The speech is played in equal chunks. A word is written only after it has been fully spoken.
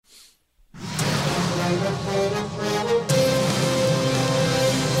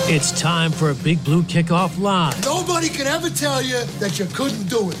It's time for a Big Blue Kickoff Live. Nobody can ever tell you that you couldn't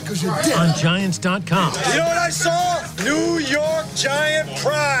do it because you did. On Giants.com. You know what I saw? New York Giant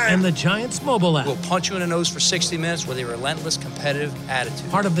pride. And the Giants mobile app. We'll punch you in the nose for 60 minutes with a relentless competitive attitude.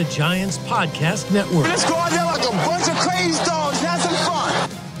 Part of the Giants Podcast Network. Let's go out there like a bunch of crazy dogs. Have some fun.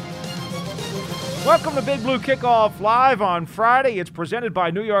 Welcome to Big Blue Kickoff Live on Friday. It's presented by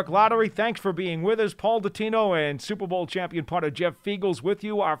New York Lottery. Thanks for being with us. Paul Dottino and Super Bowl champion punter Jeff Feagles with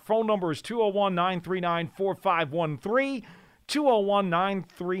you. Our phone number is 201-939-4513,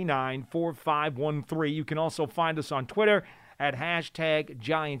 201-939-4513. You can also find us on Twitter at hashtag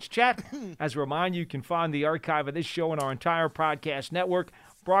GiantsChat. As a reminder, you can find the archive of this show and our entire podcast network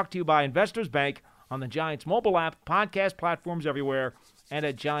brought to you by Investors Bank on the Giants mobile app, podcast platforms everywhere, and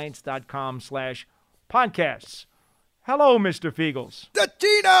at Giants.com/podcasts. Hello, Mr. Feagles.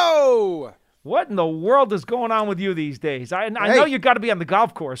 Dottino! What in the world is going on with you these days? I know you got to be on the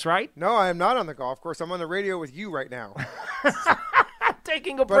golf course, right? No, I am not on the golf course. I'm on the radio with you right now.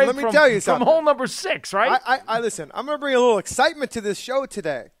 Taking a break let me tell you from something. hole number 6, right? I listen, I'm going to bring a little excitement to this show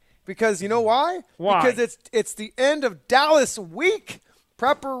today. Because you know why? Why? Because it's the end of Dallas week.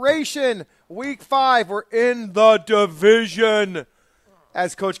 Preparation, week 5. We're in the division.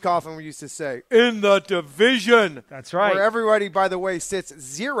 As Coach Coughlin used to say, in the division. That's right. Where everybody, by the way, sits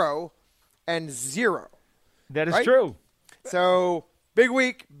 0-0. That is right? true. So, big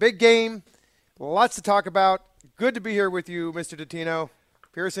week, big game, lots to talk about. Good to be here with you, Mr. Dottino.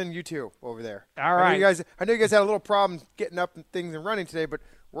 Pearson, you too, over there. All right. I know you guys had a little problem getting up and things and running today, but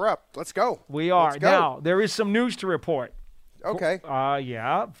we're up. Let's go. We are. Let's go. Now, there is some news to report. Okay.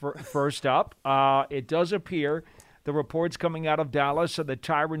 First up, it does appear the reports coming out of Dallas are that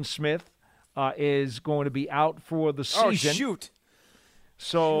Tyron Smith is going to be out for the season. Oh, shoot.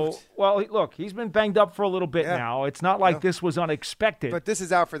 So, well, look, he's been banged up for a little bit now. It's not like this was unexpected. But this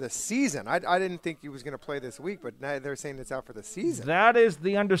is out for the season. I didn't think he was going to play this week, but now they're saying it's out for the season. That is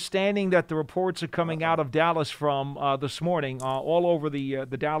the understanding that the reports are coming out of Dallas from this morning, all over the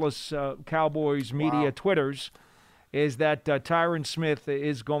Dallas Cowboys media Twitters, is that Tyron Smith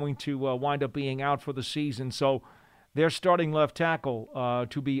is going to wind up being out for the season. So their starting left tackle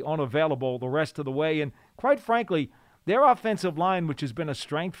to be unavailable the rest of the way. And quite frankly, their offensive line, which has been a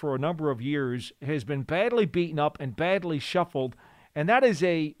strength for a number of years, has been badly beaten up and badly shuffled. And that is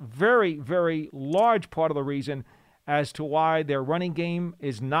a very, very large part of the reason as to why their running game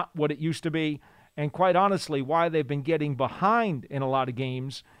is not what it used to be. And quite honestly, why they've been getting behind in a lot of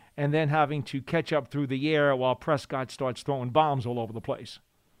games and then having to catch up through the air while Prescott starts throwing bombs all over the place.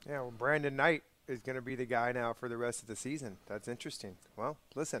 Yeah, well, Brandon Knight is going to be the guy now for the rest of the season. That's interesting. Well,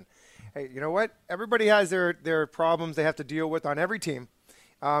 listen, hey, you know what? Everybody has their problems they have to deal with on every team.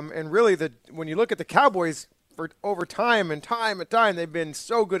 And really, when you look at the Cowboys, for over time and time, they've been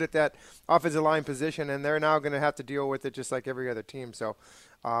so good at that offensive line position, and they're now going to have to deal with it just like every other team. So,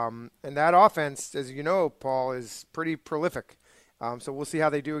 and that offense, as you know, Paul, is pretty prolific. So we'll see how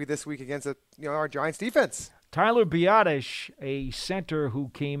they do this week against our Giants defense. Tyler Biadasz, a center who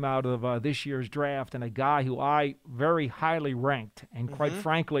came out of this year's draft and a guy who I very highly ranked and quite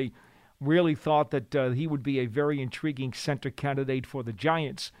frankly really thought that he would be a very intriguing center candidate for the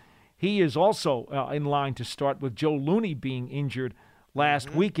Giants. He is also in line to start with Joe Looney being injured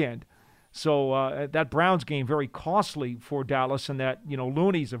last weekend. So that Browns game very costly for Dallas, and that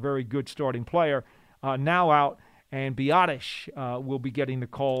Looney's a very good starting player, now out. And Biadasz will be getting the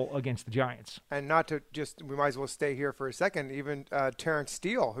call against the Giants. And not to we might as well stay here for a second. Even Terrence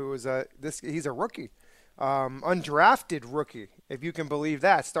Steele, who is he's a rookie, undrafted rookie, if you can believe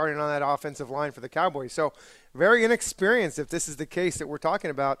that, starting on that offensive line for the Cowboys. So very inexperienced, if this is the case that we're talking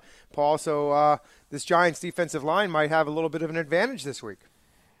about, Paul. So this Giants defensive line might have a little bit of an advantage this week.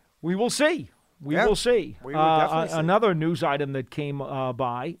 We will see. We will see. We will definitely see. Another news item that came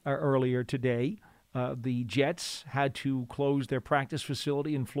by earlier today. The Jets had to close their practice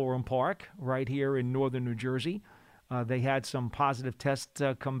facility in Florham Park right here in northern New Jersey. They had some positive tests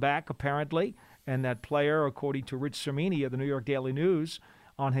come back, apparently, and that player, according to Rich Cimini of the New York Daily News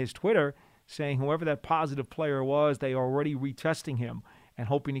on his Twitter, saying whoever that positive player was, they are already retesting him and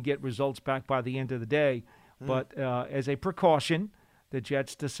hoping to get results back by the end of the day. But as a precaution, the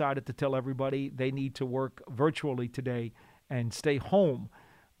Jets decided to tell everybody they need to work virtually today and stay home.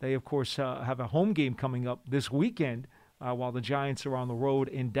 They, of course, have a home game coming up this weekend while the Giants are on the road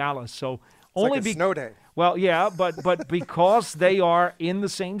in Dallas. So only like a snow day. Well, yeah, but because they are in the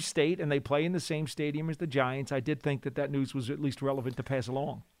same state and they play in the same stadium as the Giants, I did think that news was at least relevant to pass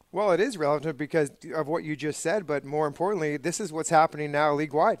along. Well, it is relevant because of what you just said, but more importantly, this is what's happening now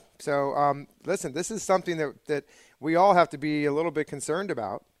league-wide. So, listen, this is something that we all have to be a little bit concerned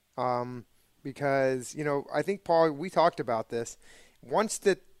about. because, I think, Paul, we talked about this. Once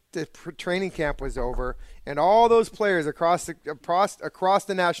the training camp was over and all those players across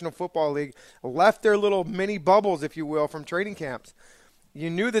the National Football League left their little mini bubbles, if you will, from training camps, you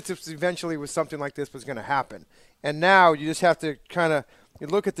knew that this eventually was something like this was going to happen. And now you just have to kind of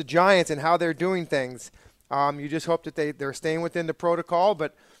look at the Giants and how they're doing things. You just hope that they're staying within the protocol.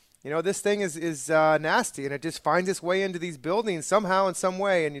 But, this thing is nasty, and it just finds its way into these buildings somehow in some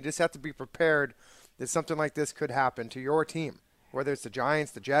way, and you just have to be prepared that something like this could happen to your team, whether it's the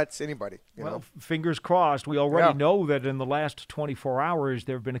Giants, the Jets, anybody. Well, fingers crossed. We already know that in the last 24 hours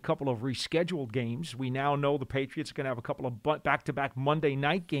there have been a couple of rescheduled games. We now know the Patriots are going to have a couple of back-to-back Monday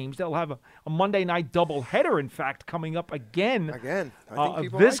night games. They'll have a Monday night doubleheader, in fact, coming up again. I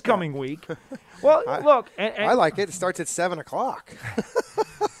think this like coming week. Well, look. I like it. It starts at 7 o'clock.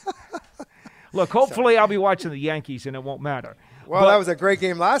 Look, hopefully I'll be watching the Yankees and it won't matter. Well, that was a great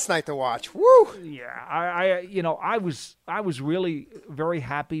game last night to watch. Woo! Yeah, I was really very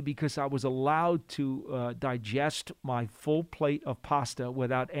happy because I was allowed to digest my full plate of pasta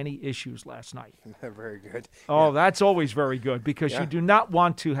without any issues last night. Very good. Oh, that's always very good because you do not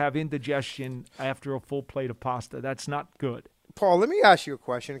want to have indigestion after a full plate of pasta. That's not good. Paul, let me ask you a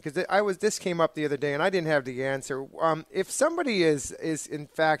question because this came up the other day and I didn't have the answer. If somebody is in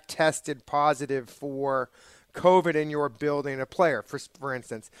fact tested positive for COVID in your building, a player, for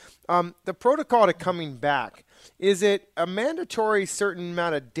instance, the protocol to coming back, is it a mandatory certain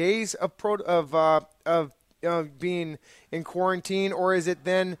amount of days of being in quarantine, or is it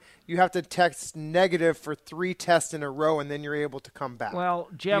then you have to test negative for 3 tests in a row and then you're able to come back? Well,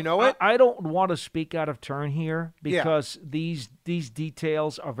 Jeff, you know I don't want to speak out of turn here because these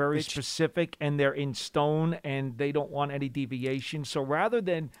details are very specific and they're in stone and they don't want any deviation. So rather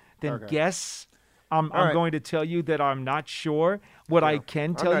than guess, I'm going to tell you that I'm not sure. What I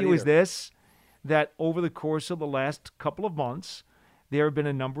can tell you is this, that over the course of the last couple of months, there have been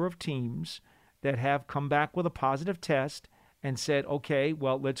a number of teams that have come back with a positive test and said, okay,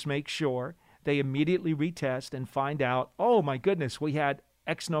 well, let's make sure. They immediately retest and find out, oh, my goodness, we had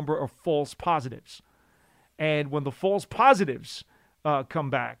X number of false positives. And when the false positives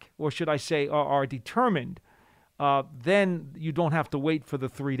come back, or should I say are determined, then you don't have to wait for the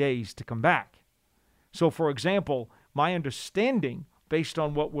 3 days to come back. So, for example, my understanding, based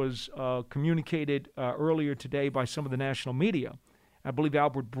on what was communicated earlier today by some of the national media, I believe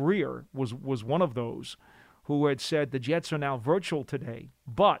Albert Breer was one of those who had said the Jets are now virtual today,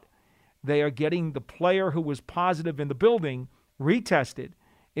 but they are getting the player who was positive in the building retested.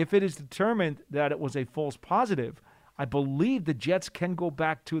 If it is determined that it was a false positive, I believe the Jets can go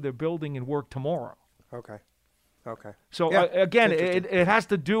back to their building and work tomorrow. Okay. So, again, it has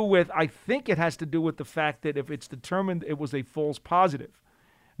to do with, I think it has to do with the fact that if it's determined it was a false positive.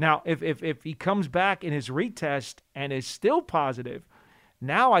 Now, if he comes back in his retest and is still positive,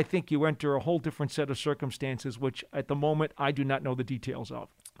 now I think you enter a whole different set of circumstances, which at the moment I do not know the details of.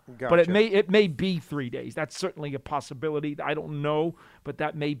 Gotcha. But it may be 3 days. That's certainly a possibility. I don't know, but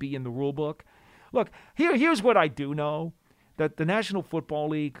that may be in the rule book. Look, here's what I do know, that the National Football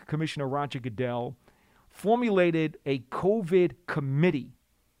League Commissioner Roger Goodell formulated a COVID committee,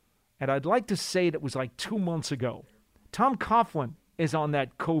 and I'd like to say that was like 2 months ago. Tom Coughlin is on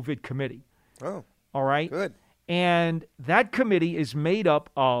that COVID committee. Oh, all right? Good. And that committee is made up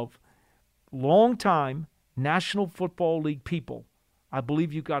of longtime National Football League people. I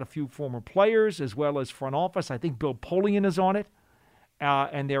believe you've got a few former players as well as front office. I think Bill Polian is on it,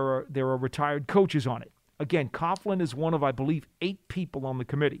 and there are retired coaches on it. Again, Coughlin is one of, I believe, 8 people on the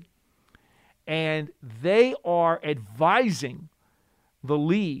committee. And they are advising the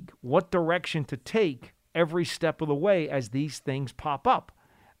league what direction to take every step of the way as these things pop up.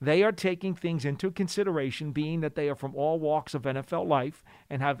 They are taking things into consideration, being that they are from all walks of NFL life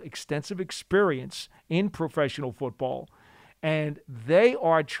and have extensive experience in professional football. And they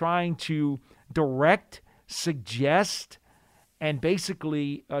are trying to direct, suggest, and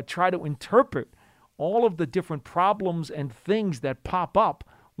basically try to interpret all of the different problems and things that pop up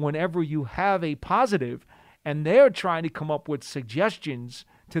whenever you have a positive. And they're trying to come up with suggestions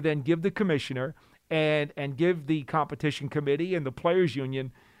to then give the commissioner and give the competition committee and the players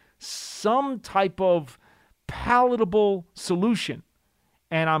union some type of palatable solution.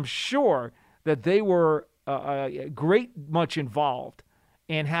 And I'm sure that they were great much involved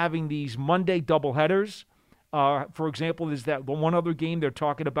in having these Monday doubleheaders. For example, there's that one other game they're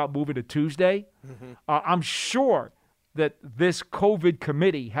talking about moving to Tuesday. Mm-hmm. I'm sure that this COVID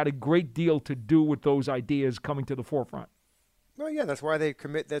committee had a great deal to do with those ideas coming to the forefront. Well, yeah, that's why they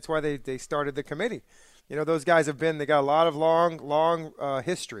commit. That's why they started the committee. You know, those guys they got a lot of long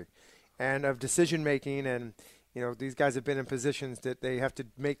history. and of decision making. And these guys have been in positions that they have to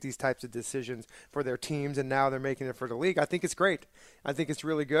make these types of decisions for their teams, and now they're making it for the league. I think it's great. I think it's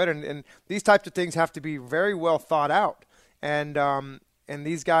really good, and these types of things have to be very well thought out. And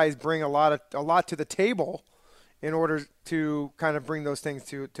these guys bring a lot to the table in order to kind of bring those things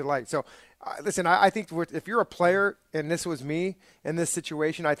to light. So, listen, I think if you're a player, and this was me in this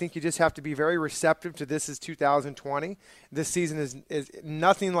situation, I think you just have to be very receptive to this is 2020. This season is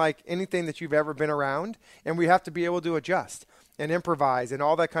nothing like anything that you've ever been around, and we have to be able to adjust and improvise and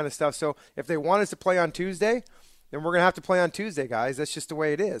all that kind of stuff. So if they want us to play on Tuesday, then we're going to have to play on Tuesday, guys. That's just the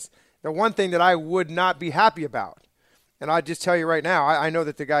way it is. The one thing that I would not be happy about, and I just tell you right now, I know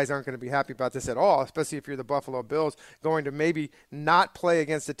that the guys aren't going to be happy about this at all, especially if you're the Buffalo Bills going to maybe not play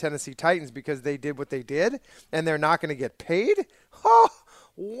against the Tennessee Titans because they did what they did and they're not going to get paid. Oh,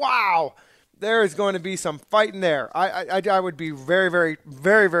 wow. There is going to be some fighting there. I would be very, very,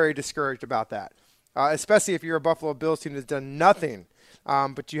 very, very discouraged about that, especially if you're a Buffalo Bills team that's done nothing.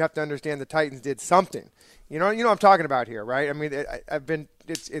 But you have to understand the Titans did something. You know what I'm talking about here, right? I mean,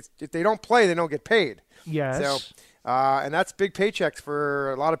 if they don't play, they don't get paid. Yes. So, and that's big paychecks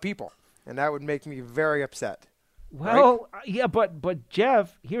for a lot of people, and that would make me very upset. Well, right? Yeah, but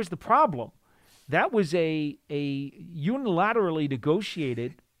Jeff, here's the problem. That was a unilaterally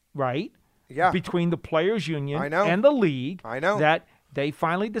negotiated, right? Yeah. Between the players' union I know. and the league. I know. That they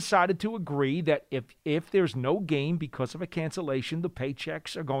finally decided to agree that if there's no game because of a cancellation, the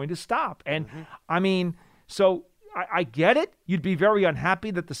paychecks are going to stop. And, I mean, so I get it. You'd be very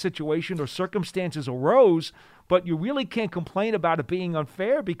unhappy that the situation or circumstances arose, but you really can't complain about it being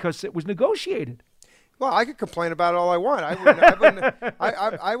unfair because it was negotiated. Well, I could complain about it all I want.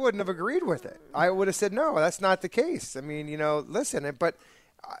 I wouldn't have agreed with it. I would have said, no, that's not the case. I mean, listen, but,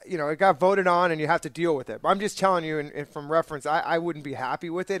 it got voted on and you have to deal with it. But I'm just telling you, and from reference, I wouldn't be happy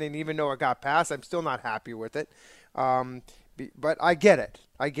with it. And even though it got passed, I'm still not happy with it. But I get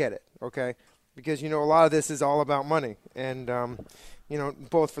it. Okay? Because, a lot of this is all about money and,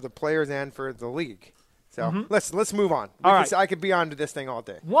 both for the players and for the league. So let's move on. All right. I could be on to this thing all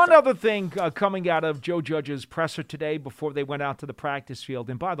day. One other thing coming out of Joe Judge's presser today before they went out to the practice field,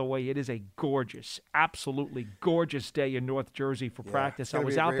 and by the way, it is a gorgeous, absolutely gorgeous day in North Jersey for practice. I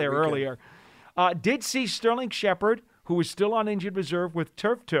was out there earlier. Did see Sterling Shepard, who is still on injured reserve with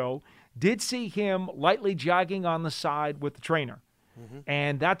turf toe, did see him lightly jogging on the side with the trainer.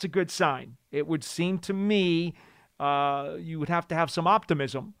 And that's a good sign. It would seem to me you would have to have some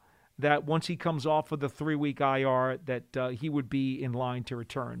optimism that once he comes off of the 3-week IR that he would be in line to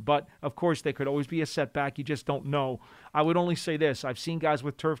return. But, of course, there could always be a setback. You just don't know. I would only say this. I've seen guys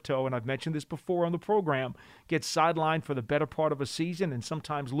with turf toe, and I've mentioned this before on the program, get sidelined for the better part of a season and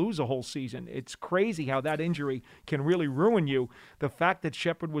sometimes lose a whole season. It's crazy how that injury can really ruin you. The fact that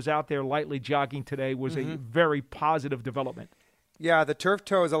Shepard was out there lightly jogging today was a very positive development. Yeah, the turf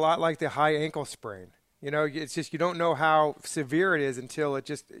toe is a lot like the high ankle sprain. It's just you don't know how severe it is until it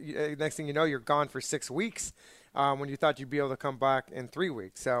just next thing you know, you're gone for 6 weeks when you thought you'd be able to come back in 3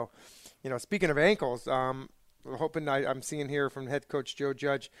 weeks. So, speaking of ankles, hoping I'm seeing here from head coach Joe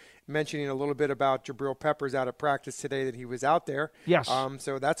Judge mentioning a little bit about Jabril Peppers out at practice today that he was out there. Yes.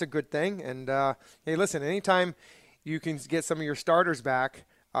 So that's a good thing. And, hey, listen, anytime you can get some of your starters back,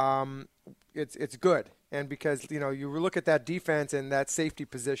 it's good. And because, you look at that defense and that safety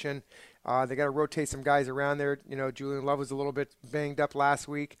position, they got to rotate some guys around there. Julian Love was a little bit banged up last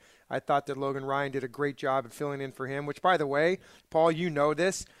week. I thought that Logan Ryan did a great job of filling in for him, which, by the way, Paul, you know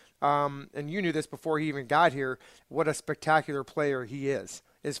this, and you knew this before he even got here, what a spectacular player he is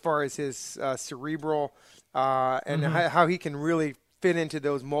as far as his cerebral and how he can really fit into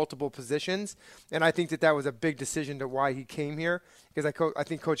those multiple positions. And I think that was a big decision to why he came here, because I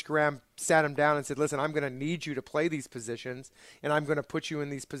think Coach Graham sat him down and said, listen, I'm going to need you to play these positions, and I'm going to put you in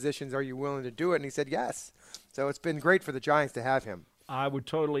these positions. Are you willing to do it? And he said yes. So it's been great for the Giants to have him. I would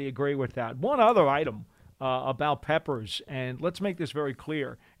totally agree with that. One other item about Peppers, and let's make this very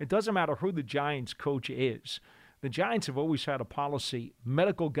clear. It doesn't matter who the Giants coach is. The Giants have always had a policy,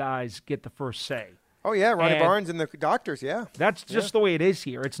 medical guys get the first say. Oh, yeah, Ronnie Barnes and the doctors, yeah. That's just the way it is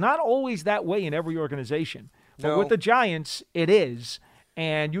here. It's not always that way in every organization. But with the Giants, it is.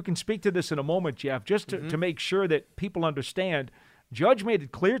 And you can speak to this in a moment, Jeff, just to make sure that people understand. Judge made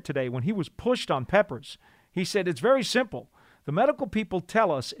it clear today when he was pushed on Peppers. He said, it's very simple. The medical people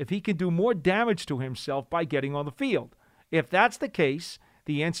tell us if he can do more damage to himself by getting on the field. If that's the case,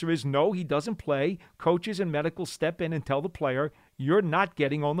 the answer is no, he doesn't play. Coaches and medical step in and tell the player, you're not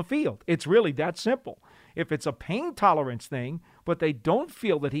getting on the field. It's really that simple. If it's a pain tolerance thing, but they don't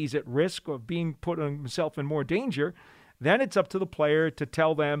feel that he's at risk of being put himself in more danger, Then it's up to the player to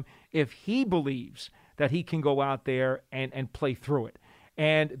tell them if he believes that he can go out there and play through it.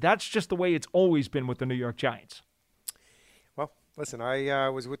 And that's just the way it's always been with the New York Giants. Well, listen, I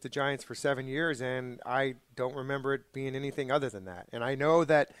was with the Giants for 7 years, and I don't remember it being anything other than that. And I know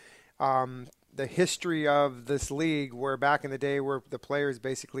that the history of this league, where back in the day where the players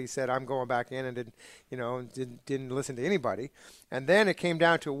basically said, I'm going back in, and didn't listen to anybody. And then it came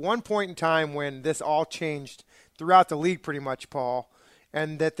down to one point in time when this all changed throughout the league pretty much, Paul,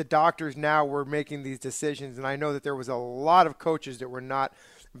 and that the doctors now were making these decisions. And I know that there was a lot of coaches that were not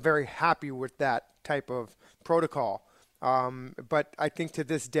very happy with that type of protocol. But I think to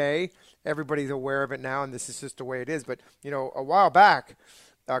this day, everybody's aware of it now, and this is just the way it is. But, a while back,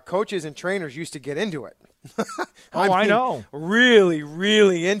 coaches and trainers used to get into it. I know. Really,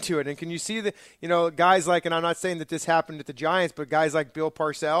 really into it. And can you see guys like, and I'm not saying that this happened at the Giants, but guys like Bill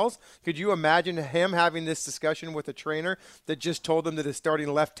Parcells, could you imagine him having this discussion with a trainer that just told him that his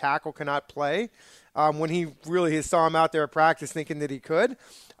starting left tackle cannot play when he really saw him out there at practice thinking that he could?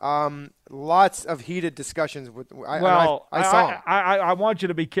 Lots of heated discussions with. I saw him. I want you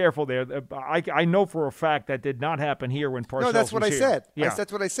to be careful there. I know for a fact that did not happen here when Parcells was here. No, that's what I said. Yeah.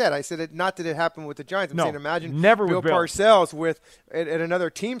 That's what I said. I said not that it happened with the Giants. I'm saying imagine never Bill with Bill Parcells at another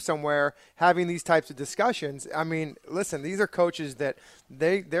team somewhere having these types of discussions. I mean, listen, these are coaches that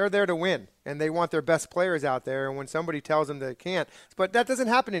they're there to win, and they want their best players out there. And when somebody tells them they can't, but that doesn't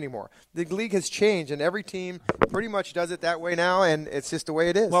happen anymore. The league has changed, and every team pretty much does it that way now, and it's just the way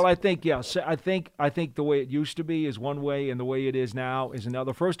it is. Well, I think I think the way it used to be is one way, and the way it is now is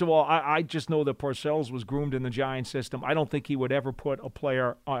another. First of all, I just know that Parcells was groomed in the Giants system. I don't think he would ever put a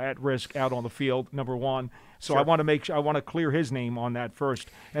player at risk out on the field, number one. So sure. I want to clear his name on that first.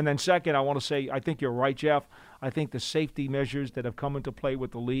 And then second, I want to say I think you're right, Jeff. I think the safety measures that have come into play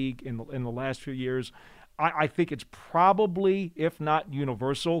with the league in the last few years, I think it's probably, if not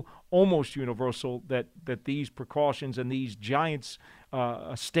universal, almost universal, that these precautions and these Giants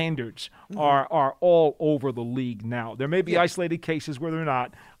standards are all over the league now. There may be isolated cases where they're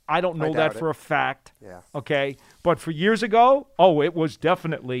not. I don't know that for a fact. Yeah. Okay. But for years ago, it was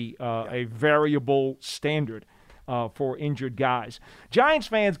definitely a variable standard for injured guys. Giants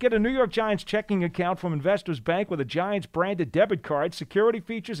fans, get a New York Giants checking account from Investors Bank with a Giants-branded debit card, security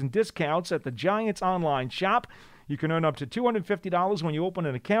features, and discounts at the Giants online shop. You can earn up to $250 when you open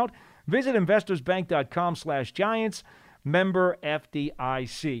an account. Visit investorsbank.com/Giants. Member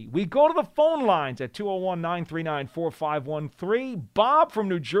FDIC. We go to the phone lines at 201-939-4513. Bob from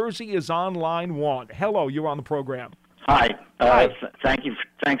New Jersey is on line one. Hello, you're on the program. Hi. Hi. Thank you.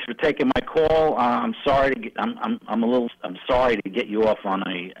 Thanks for taking my call. I'm sorry to get, I'm sorry to get you off on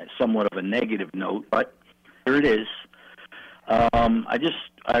a somewhat of a negative note, but here it is.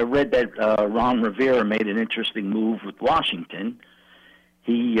 I read that Ron Rivera made an interesting move with Washington.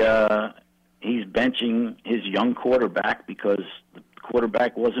 He's benching his young quarterback because the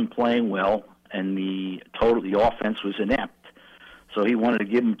quarterback wasn't playing well and the offense was inept. So he wanted to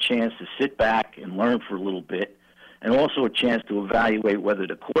give him a chance to sit back and learn for a little bit, and also a chance to evaluate whether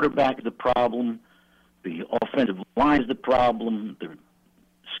the quarterback is the problem, the offensive line is the problem, the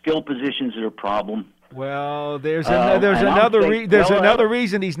skill positions are a problem. Well, there's another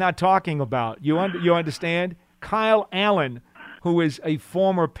reason he's not talking about. You understand? Kyle Allen, who is a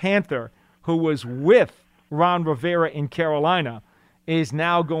former Panther, who was with Ron Rivera in Carolina, is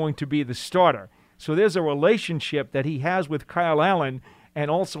now going to be the starter. So there's a relationship that he has with Kyle Allen, and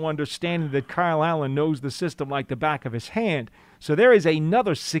also understanding that Kyle Allen knows the system like the back of his hand. So there is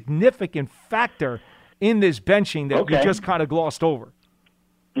another significant factor in this benching that we just kind of glossed over.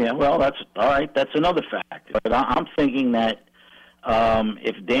 Yeah, well, that's all right. That's another fact. But I'm thinking that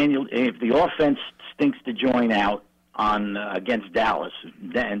if the offense stinks to join out on against Dallas,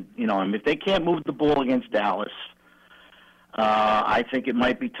 then if they can't move the ball against Dallas, I think it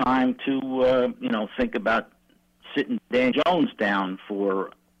might be time to think about sitting Dan Jones down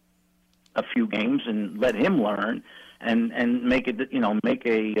for a few games and let him learn and make a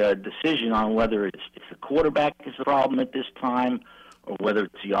decision on whether it's the quarterback is the problem at this time, or whether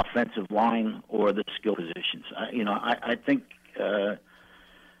it's the offensive line or the skill positions. I think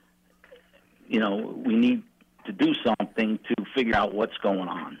we need to do something to figure out what's going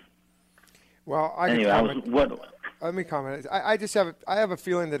on. Well, let me comment. I have a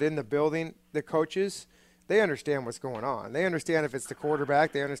feeling that in the building, the coaches, they understand what's going on. They understand if it's the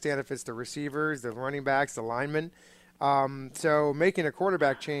quarterback. They understand if it's the receivers, the running backs, the linemen. So making a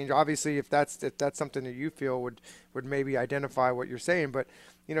quarterback change, obviously, if that's something that you feel would maybe identify what you're saying. But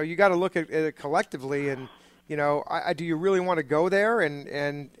you got to look at it collectively, and do you really want to go there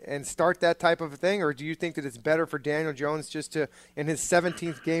and start that type of thing, or do you think that it's better for Daniel Jones just to, in his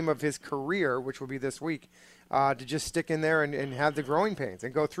 17th game of his career, which will be this week, to just stick in there and have the growing pains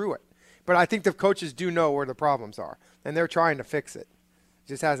and go through it? But I think the coaches do know where the problems are, and they're trying to fix it. It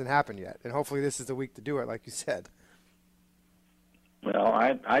just hasn't happened yet, and hopefully this is the week to do it, like you said. Well,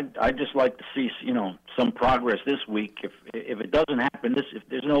 I just like to see some progress this week. If it doesn't happen,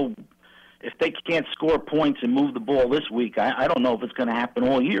 if they can't score points and move the ball this week, I don't know if it's going to happen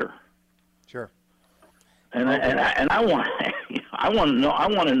all year. Sure. And I want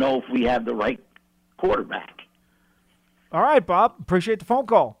to know if we have the right quarterback. All right, Bob. Appreciate the phone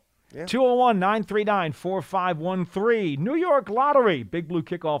call. Yeah. 201-939-4513. New York Lottery. Big Blue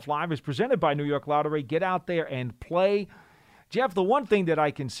Kickoff Live is presented by New York Lottery. Get out there and play. Jeff, the one thing that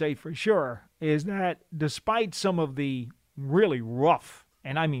I can say for sure is that despite some of the really rough,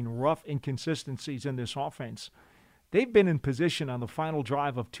 and I mean rough, inconsistencies in this offense, they've been in position on the final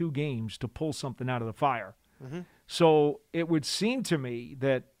drive of 2 games to pull something out of the fire. Mm-hmm. So it would seem to me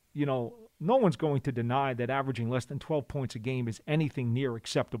that, no one's going to deny that averaging less than 12 points a game is anything near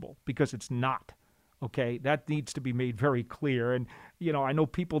acceptable, because it's not. Okay, that needs to be made very clear. And, I know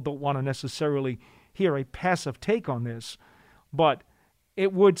people don't want to necessarily hear a passive take on this, but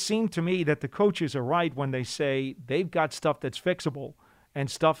it would seem to me that the coaches are right when they say they've got stuff that's fixable and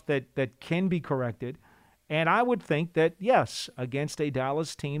stuff that can be corrected. And I would think that, yes, against a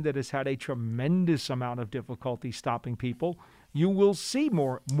Dallas team that has had a tremendous amount of difficulty stopping people, you will see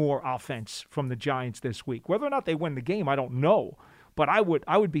more offense from the Giants this week. Whether or not they win the game, I don't know. But I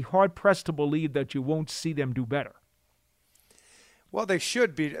would be hard-pressed to believe that you won't see them do better. Well, they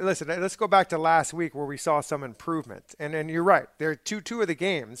should be. Listen, let's go back to last week where we saw some improvement. And you're right. There are two of the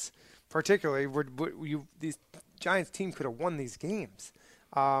games, particularly, these Giants team could have won these games.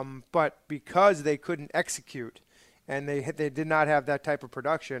 But because they couldn't execute and they did not have that type of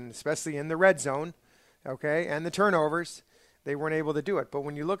production, especially in the red zone, okay, and the turnovers, they weren't able to do it. But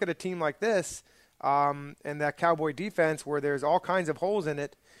when you look at a team like this and that Cowboy defense where there's all kinds of holes in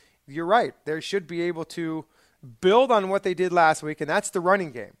it, you're right. They should be able to build on what they did last week, and that's the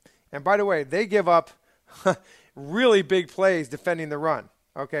running game. And by the way, they give up really big plays defending the run.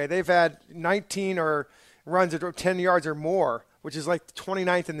 Okay, they've had 19 or runs of 10 yards or more, which is like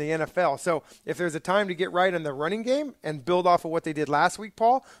 29th in the NFL. So if there's a time to get right in the running game and build off of what they did last week,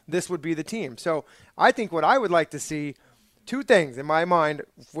 Paul, this would be the team. So I think what I would like to see, 2 things in my mind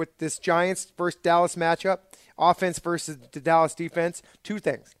with this Giants versus Dallas matchup, offense versus the Dallas defense, 2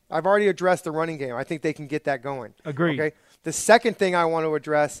 things. I've already addressed the running game. I think they can get that going. Agreed. Okay. The second thing I want to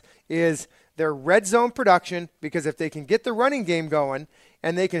address is their red zone production, because if they can get the running game going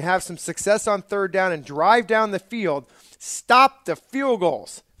and they can have some success on third down and drive down the field, stop the field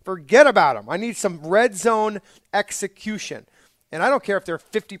goals. Forget about them. I need some red zone execution. And I don't care if they're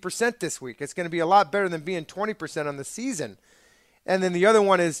 50% this week. It's going to be a lot better than being 20% on the season. And then the other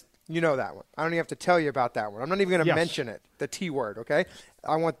one is, that one. I don't even have to tell you about that one. I'm not even going to mention it, the T word, okay?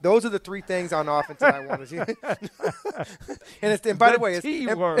 Those are the 3 things on offense that I want to see. and by the way, T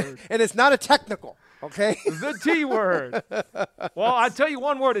word. And it's not a technical, okay? The T word. Well, I'll tell you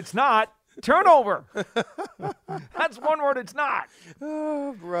one word it's not. Turnover. That's one word it's not.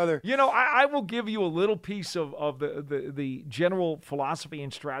 Oh, brother. I will give you a little piece of the general philosophy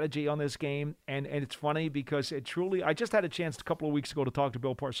and strategy on this game, and it's funny because I just had a chance a couple of weeks ago to talk to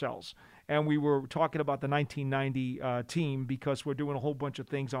Bill Parcells, and we were talking about the 1990 team because we're doing a whole bunch of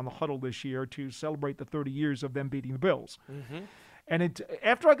things on the Huddle this year to celebrate the 30 years of them beating the Bills. Mm-hmm. And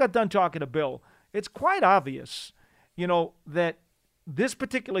after I got done talking to Bill, it's quite obvious, that this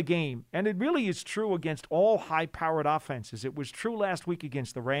particular game, and it really is true against all high-powered offenses. It was true last week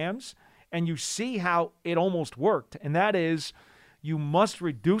against the Rams, and you see how it almost worked, and that is you must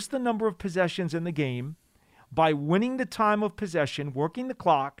reduce the number of possessions in the game by winning the time of possession, working the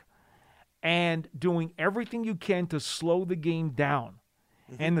clock, and doing everything you can to slow the game down.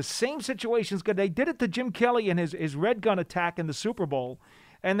 Mm-hmm. And the same situations, they did it to Jim Kelly and his red gun attack in the Super Bowl,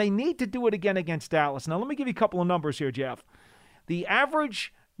 and they need to do it again against Dallas. Now, let me give you a couple of numbers here, Jeff. The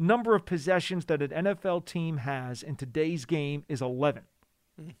average number of possessions that an NFL team has in today's game is 11.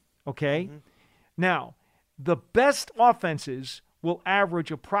 Okay? Mm-hmm. Now, the best offenses will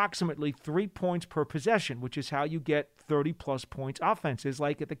average approximately 3 points per possession, which is how you get 30-plus points offenses,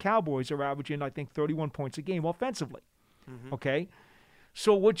 like the Cowboys are averaging, I think, 31 points a game offensively. Mm-hmm. Okay?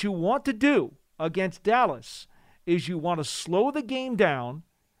 So what you want to do against Dallas is you want to slow the game down,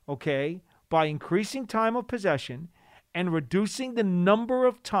 okay, by increasing time of possession and reducing the number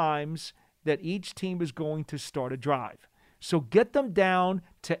of times that each team is going to start a drive. So get them down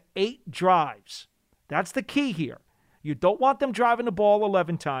to 8 drives. That's the key here. You don't want them driving the ball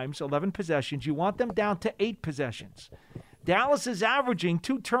 11 times, 11 possessions. You want them down to 8 possessions. Dallas is averaging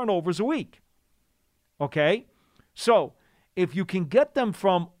 2 turnovers a week. Okay? So if you can get them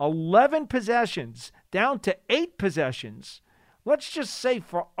from 11 possessions down to 8 possessions, let's just say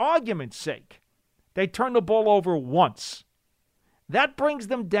for argument's sake, they turn the ball over once. That brings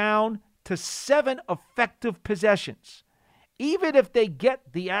them down to 7 effective possessions. Even if they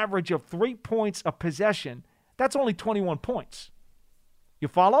get the average of 3 points a possession, that's only 21 points. You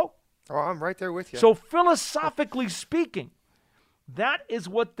follow? Oh, I'm right there with you. So philosophically speaking, that is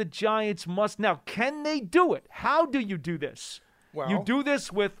what the Giants must. Now, can they do it? How do you do this? Well, you do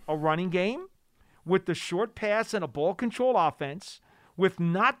this with a running game, with the short pass and a ball control offense, with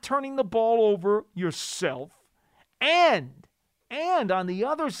not turning the ball over yourself, and on the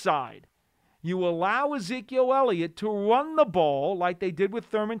other side, you allow Ezekiel Elliott to run the ball like they did with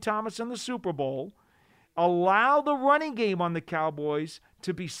Thurman Thomas in the Super Bowl, allow the running game on the Cowboys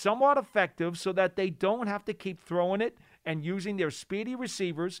to be somewhat effective so that they don't have to keep throwing it and using their speedy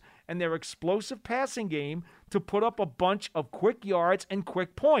receivers and their explosive passing game to put up a bunch of quick yards and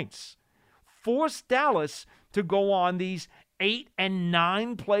quick points. Force Dallas to go on these 8 and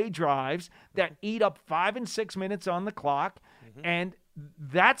 9 play drives that eat up 5 and 6 minutes on the clock, and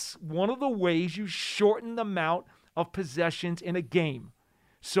that's one of the ways you shorten the amount of possessions in a game.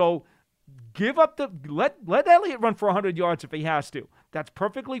 So give up let Elliott run for 100 yards if he has to. That's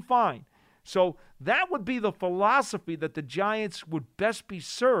perfectly fine. So that would be the philosophy that the Giants would best be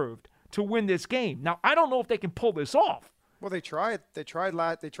served to win this game. Now, I don't know if they can pull this off. Well, they tried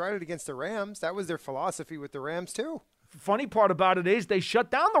it against the Rams. That was their philosophy with the Rams too. Funny part about it is they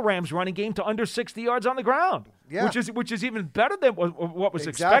shut down the Rams running game to under 60 yards on the ground, which is even better than what was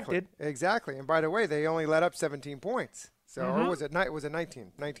expected. Exactly. And by the way, they only let up 17 points. So or was it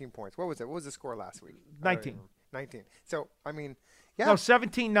 19 points? What was it? What was the score last week? 19. 19. So, I mean, yeah. No,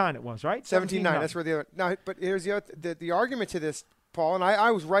 17-9 it was, right? 17-9. That's where the other. No, but here's the argument to this, Paul, and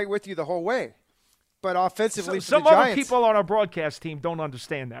I was right with you the whole way. But offensively, some for the Giants, other people on our broadcast team don't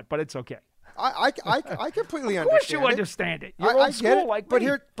understand that, but it's okay. I completely understand. Of course you understand it. You're old school like me.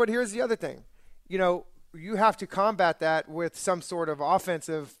 But here's the other thing. You know, you have to combat that with some sort of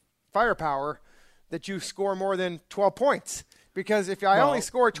offensive firepower that you score more than 12 points. Because if I only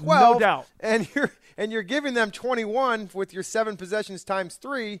score 12, no doubt, and you're giving them 21 with your 7 possessions times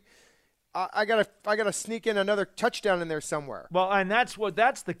 3, I gotta sneak in another touchdown in there somewhere. Well, and that's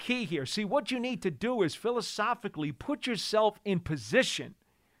the key here. See, what you need to do is philosophically put yourself in position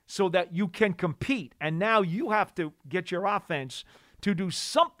so that you can compete. And now you have to get your offense to do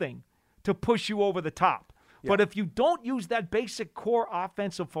something to push you over the top. Yeah. But if you don't use that basic core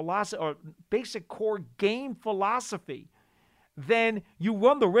offensive philosophy or basic core game philosophy, then you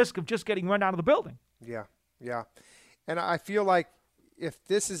run the risk of just getting run out of the building. Yeah. And I feel like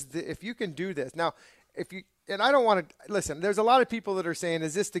if you can do this now, and I don't want to listen. There's a lot of people that are saying,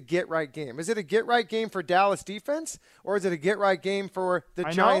 "Is this the get right game? Is it a get right game for Dallas defense, or is it a get right game for the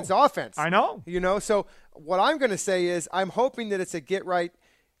Giants offense?" I know. You know. So what I'm going to say is, I'm hoping that it's a get right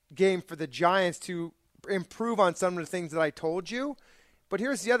game for the Giants to improve on some of the things that I told you. But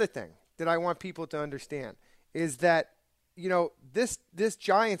here's the other thing that I want people to understand is that, you know, this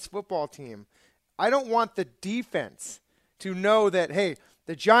Giants football team, I don't want the defense to know that, hey,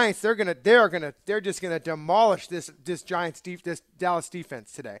 the Giants, they're just gonna demolish this Dallas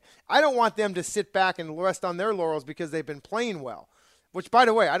defense today. I don't want them to sit back and rest on their laurels because they've been playing well. Which, by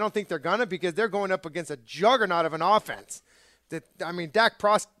the way, I don't think they're gonna, because they're going up against a juggernaut of an offense. Dak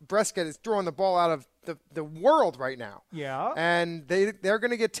Prescott is throwing the ball out of the world right now. Yeah. And they're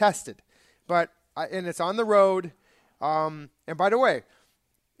gonna get tested, and it's on the road. And by the way,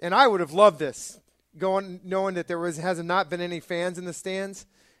 and I would have loved this, knowing that there hasn't not been any fans in the stands,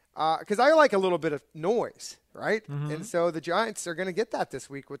 because I like a little bit of noise, right? Mm-hmm. And so the Giants are going to get that this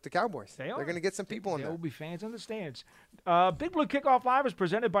week with the Cowboys. They're going to get some people in there. There will be fans in the stands. Big Blue Kickoff Live is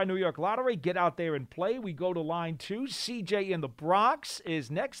presented by New York Lottery. Get out there and play. We go to line 2. CJ in the Bronx is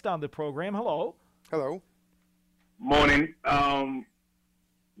next on the program. Hello. Hello. Morning.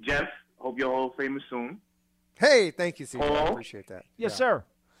 Jeff, hope you're all famous soon. Hey, thank you, CJ. Hello? I appreciate that. Yes, sir.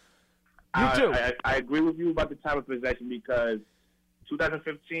 You too. I agree with you about the time of possession, because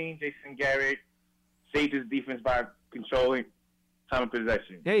 2015, Jason Garrett saved his defense by controlling time of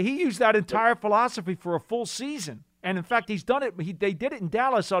possession. Yeah, he used that entire philosophy for a full season. And, in fact, he's done it. They did it in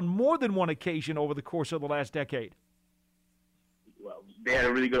Dallas on more than one occasion over the course of the last decade. Well, they had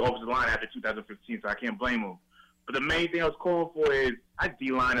a really good offensive line after 2015, so I can't blame them. But the main thing I was calling for is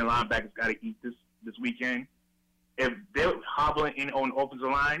D-line and linebackers got to eat this weekend. If they're hobbling in on offensive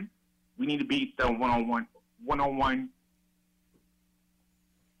line, We need to beat them one-on-one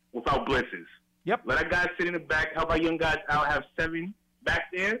without blitzes. Yep. Let our guys sit in the back. Help our young guys out. Have 7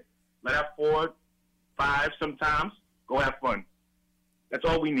 back there. Let our 4, 5 sometimes. Go have fun. That's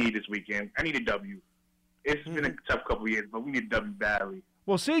all we need this weekend. I need a W. It's been a tough couple of years, but we need a W badly.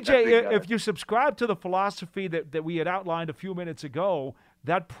 Well, CJ, if you subscribe to the philosophy that we had outlined a few minutes ago,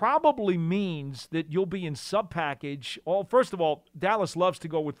 that probably means that you'll be in sub-package. First of all, Dallas loves to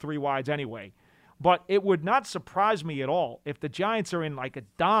go with 3 wides anyway. But it would not surprise me at all if the Giants are in like a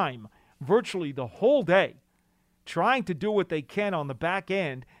dime virtually the whole day, trying to do what they can on the back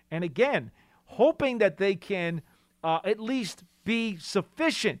end. And again, hoping that they can at least be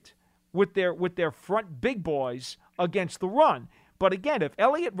sufficient with their front big boys against the run. But again, if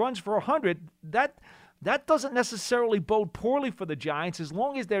Elliott runs for 100, that doesn't necessarily bode poorly for the Giants as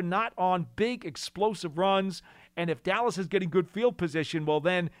long as they're not on big explosive runs. And if Dallas is getting good field position, well,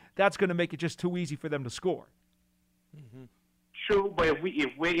 then that's going to make it just too easy for them to score. Mm-hmm. True, but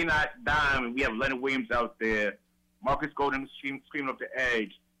if we're in our dime and we have Leonard Williams out there, Marcus Golden screaming up the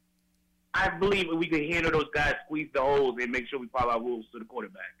edge, I believe we can handle those guys, squeeze the holes, and make sure we follow our rules to the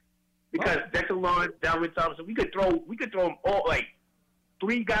quarterback. Because Dexter Lawrence, Dalvin Thompson, we could throw them all like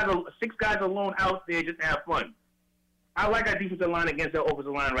 6 guys alone out there just to have fun. I like our defensive line against their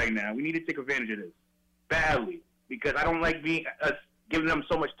offensive line right now. We need to take advantage of this badly because I don't like us giving them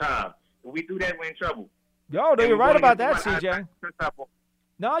so much time. If we do that, we're in trouble. No, you're right about that, CJ.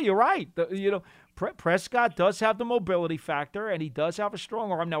 No, you're right. Prescott does have the mobility factor, and he does have a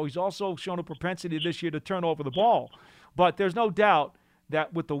strong arm. Now, he's also shown a propensity this year to turn over the ball. But there's no doubt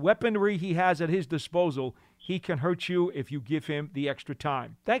that with the weaponry he has at his disposal, he can hurt you if you give him the extra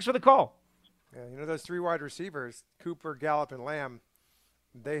time. Thanks for the call. Yeah, those 3 wide receivers, Cooper, Gallup, and Lamb,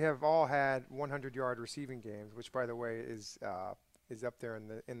 they have all had 100-yard receiving games, which, by the way, is up there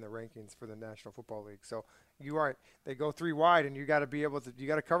in the rankings for the National Football League. So you are they go 3 wide, and you got to be able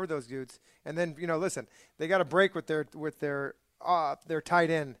to cover those dudes. And then listen, they got to break with their tight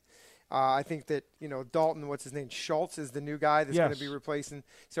end. I think that Dalton, what's his name, Schultz is the new guy that's going to be replacing.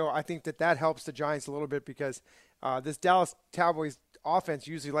 So I think that helps the Giants a little bit because this Dallas Cowboys offense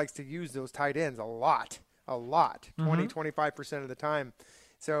usually likes to use those tight ends a lot, 20-25% of the time.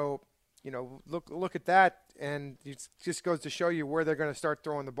 So look at that, and it just goes to show you where they're going to start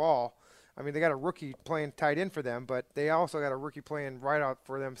throwing the ball. I mean, they got a rookie playing tight end for them, but they also got a rookie playing right out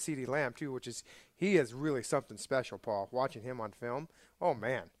for them, CeeDee Lamb, too, he is really something special, Paul. Watching him on film, oh,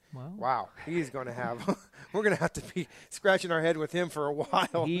 man. Wow. He's going to have – we're going to have to be scratching our head with him for a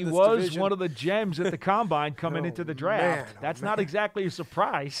while. He was one of the gems at the Combine coming into the draft. That's not exactly a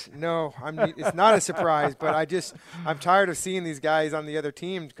surprise. No, it's not a surprise, but I'm tired of seeing these guys on the other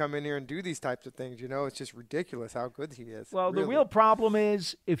team come in here and do these types of things. It's just ridiculous how good he is. Well, really. The real problem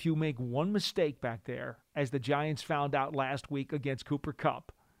is if you make one mistake back there, as the Giants found out last week against Cooper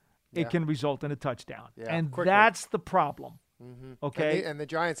Kupp, it can result in a touchdown. Yeah, and quickly. That's the problem. Mm-hmm. Okay, and the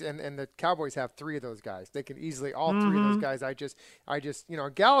Giants and the Cowboys have 3 of those guys. They can easily all 3 of those guys. I just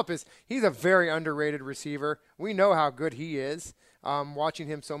Gallup he's a very underrated receiver. We know how good he is. Watching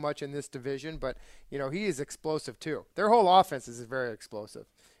him so much in this division, but he is explosive too. Their whole offense is very explosive.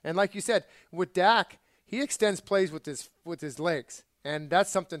 And like you said, with Dak, he extends plays with his legs, and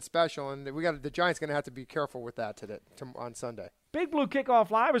that's something special. And the Giants going to have to be careful with that on Sunday. Big Blue Kickoff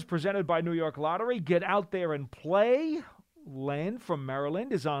Live is presented by New York Lottery. Get out there and play. Len from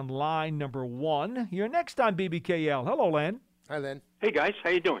Maryland is on line number 1. You're next on BBKL. Hello, Len. Hi, Len. Hey, guys.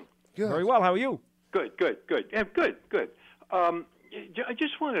 How you doing? Good. Very well. How are you? Good. Yeah, good. I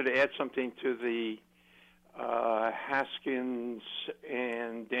just wanted to add something to the Haskins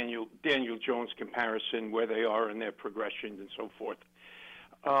and Daniel Jones comparison, where they are in their progressions and so forth.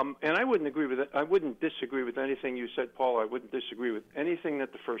 And I wouldn't agree with it. I wouldn't disagree with anything you said, Paul. I wouldn't disagree with anything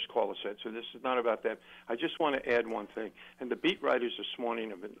that the first caller said. So this is not about that. I just want to add one thing. And the beat writers this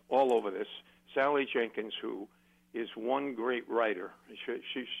morning have been all over this. Sally Jenkins, who is one great writer.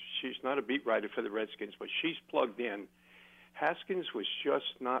 She's not a beat writer for the Redskins, but she's plugged in. Haskins was just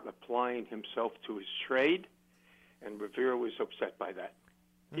not applying himself to his trade, and Rivera was upset by that.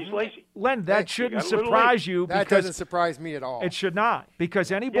 He's lazy. Len, that shouldn't surprise you. That doesn't surprise me at all. It should not,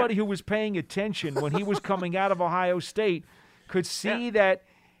 because anybody who was paying attention when he was coming out of Ohio State could see that,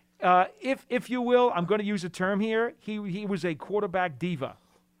 if you will, I'm going to use a term here, he was a quarterback diva.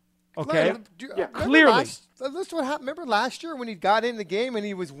 Okay? Clearly. That's what happened. Remember last year when he got in the game and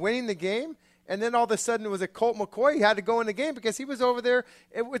he was winning the game? and then all of a sudden it was a Colt McCoy had to go in the game because he was over there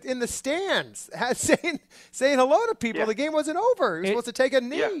in the stands saying hello to people. Yeah. The game wasn't over. He was supposed to take a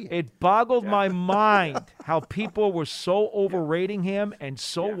knee. Yeah. It boggled my mind how people were so overrating him and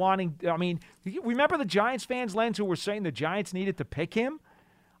so wanting. I mean, you remember the Giants fans, Lens, who were saying the Giants needed to pick him?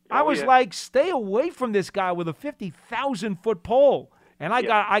 I was like, stay away from this guy with a 50,000-foot pole. And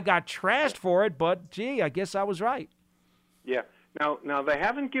I got trashed for it, but, gee, I guess I was right. Yeah. Now they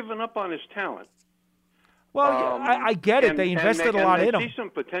haven't given up on his talent. Well, I get it. They invested a lot in him. I see some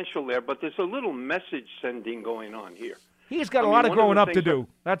potential there, but there's a little message sending going on here. He's got a lot of growing up to do.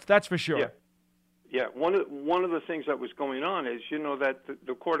 That's for sure. Yeah. Yeah. One of the things that was going on is, that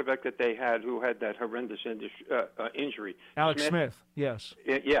the quarterback that they had who had that horrendous injury. Alex Smith, yes.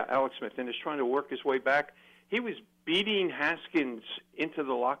 Yeah, Alex Smith, and is trying to work his way back. He was beating Haskins into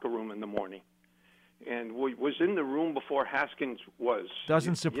the locker room in the morning, and was in the room before Haskins was.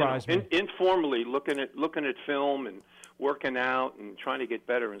 Doesn't surprise me. Informally looking at film and working out and trying to get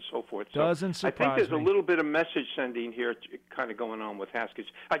better and so forth. Doesn't surprise me. I think there's a little bit of message sending here kind of going on with Haskins.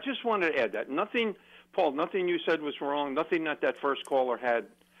 I just wanted to add that. Nothing, Paul, nothing you said was wrong. Nothing that first caller had.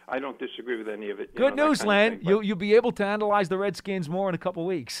 I don't disagree with any of it. Good news, Len. You'll be able to analyze the Redskins more in a couple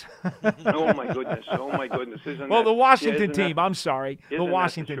weeks. Oh, my goodness. The Washington team. I'm sorry. The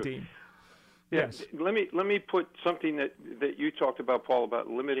Washington team. Yes. Let me put something that you talked about, Paul, about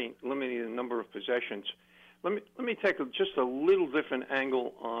limiting the number of possessions. Let me take just a little different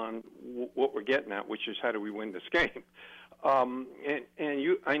angle on what we're getting at, which is how do we win this game. I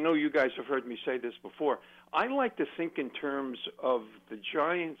know you guys have heard me say this before. I like to think in terms of the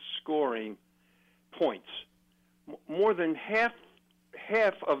Giants scoring points, more than half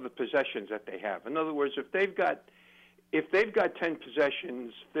of the possessions that they have. In other words, if they've got 10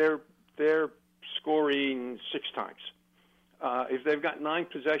 possessions, they're scoring 6 times. If they've got 9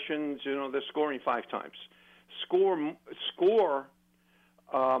 possessions, they're scoring 5 times. Score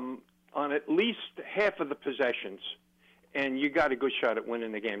on at least half of the possessions, and you got a good shot at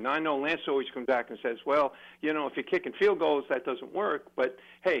winning the game. Now, I know Lance always comes back and says, well, if you're kicking field goals, that doesn't work. But,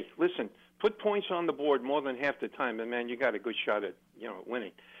 hey, listen, put points on the board more than half the time, and, man, you got a good shot at,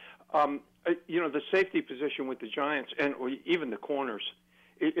 winning. The safety position with the Giants and or even the corners,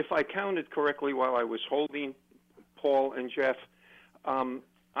 if I counted correctly while I was holding Paul and Jeff,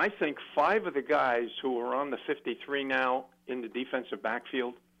 I think 5 of the guys who are on the 53 now in the defensive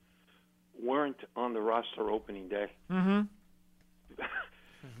backfield weren't on the roster opening day. Mm-hmm.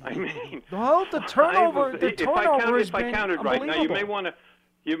 I mean, well, the turnover has been if I counted right now, you may want to,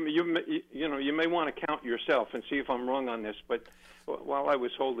 you may want to count yourself and see if I'm wrong on this. But while I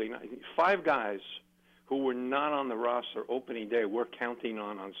was holding, 5 guys who were not on the roster opening day we're counting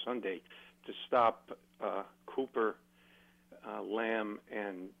on Sunday to stop Cooper, Lamb,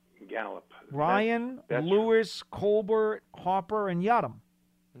 and Gallup. Ryan, Lewis, Colbert, Harper, and Yadam.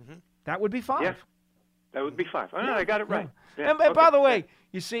 Mm-hmm. That would be 5. Yeah, that would be 5. Oh, no, I got it right. Yeah. And by the way,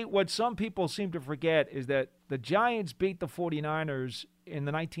 you see, what some people seem to forget is that the Giants beat the 49ers in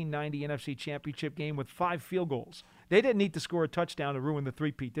the 1990 NFC Championship game with 5 field goals. They didn't need to score a touchdown to ruin the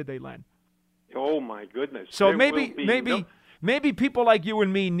three-peat, did they, Len? Oh, my goodness. So maybe people like you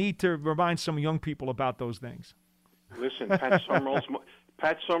and me need to remind some young people about those things. Listen, Pat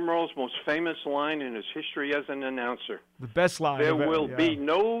Summerall's most famous line in his history as an announcer. The best line. There will be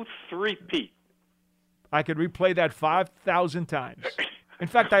no three-peat. I could replay that 5,000 times. In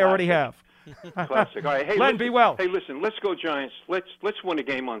fact, I already have. Classic. All right, hey, Len, be well. Hey, listen, let's go Giants. Let's win a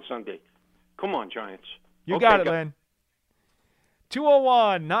game on Sunday. Come on, Giants. You got it, Len.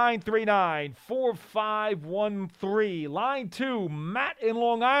 201-939-4513. Line 2, Matt in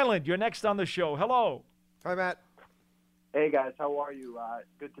Long Island. You're next on the show. Hello. Hi, Matt. Hey, guys. How are you?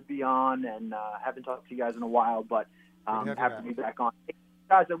 Good to be on, and haven't talked to you guys in a while, but happy to be back on. Hey,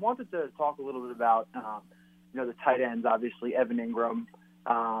 guys, I wanted to talk a little bit about, the tight ends, obviously, Evan Ingram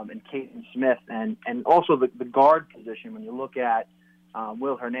and Caden Smith, and also the guard position when you look at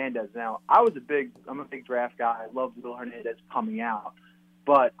Will Hernandez. Now, I'm a big draft guy. I love Will Hernandez coming out.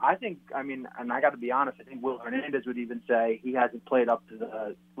 But I think, and I got to be honest, I think Will Hernandez would even say he hasn't played up to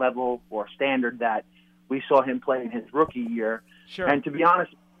the level or standard that we saw him play in his rookie year. Sure. And to be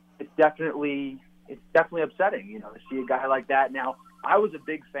honest, it's definitely upsetting, to see a guy like that. Now, I was a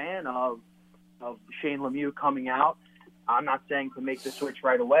big fan of Shane Lemieux coming out. I'm not saying to make the switch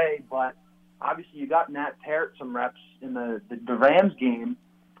right away, but obviously you got Matt Parrott some reps in the Rams game,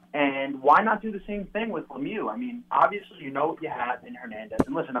 and why not do the same thing with Lemieux? Obviously you know what you have in Hernandez.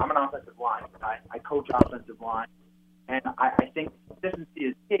 And listen, I'm an offensive line. I coach offensive line, and I think consistency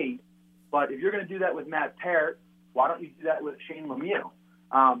is key. But if you're going to do that with Matt Parrott, why don't you do that with Shane Lemieux?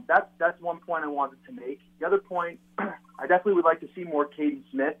 That's one point I wanted to make. The other point, I definitely would like to see more Caden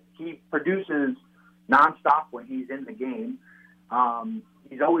Smith. He produces nonstop when he's in the game.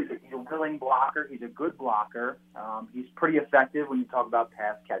 He's a willing blocker. He's a good blocker. He's pretty effective when you talk about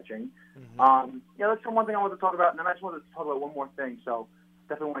pass catching. That's one thing I wanted to talk about. And then I just wanted to talk about one more thing. So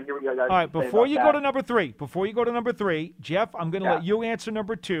definitely want to hear what you guys All right, say before you about go that. to number three, Jeff, I'm going to let you answer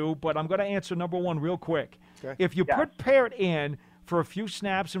number 2, but I'm going to answer number 1 real quick. Okay. If you put Parrott in for a few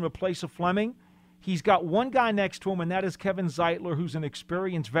snaps in replace of Fleming, he's got one guy next to him, and that is Kevin Zeitler, who's an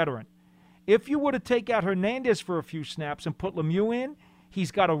experienced veteran. If you were to take out Hernandez for a few snaps and put Lemieux in,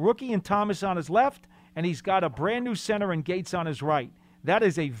 he's got a rookie in Thomas on his left, and he's got a brand-new center in Gates on his right. That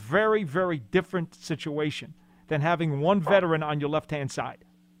is a very, very different situation than having one veteran on your left-hand side.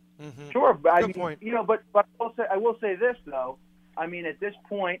 Sure, but Good point. But I will say this though. I mean, at this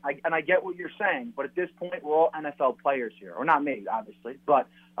point, I get what you're saying, but at this point, we're all NFL players here, or not me, obviously, but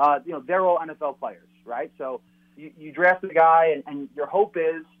they're all NFL players, right? So you draft a guy, and your hope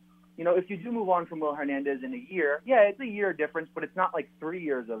is, if you do move on from Will Hernandez in a year, it's a year difference, but it's not like 3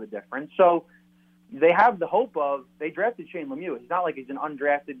 years of a difference. So they have the hope of, they drafted Shane Lemieux. He's not like he's an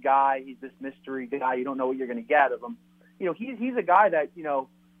undrafted guy. He's this mystery guy. You don't know what you're going to get of him. He's a guy that,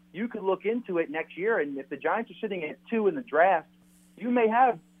 you could look into it next year, and if the Giants are sitting at 2 in the draft, you may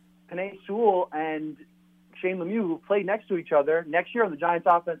have Penei Sewell and Shane Lemieux who play next to each other next year on the Giants'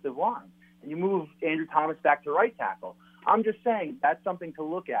 offensive line, and you move Andrew Thomas back to right tackle. I'm just saying that's something to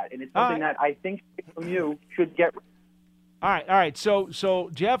look at, and it's something that I think Lemieux should get. All right. So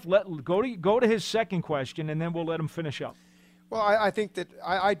Jeff, go to his second question, and then we'll let him finish up. Well, I think that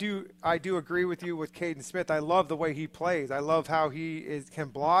I do agree with you with Caden Smith. I love the way he plays. I love how he can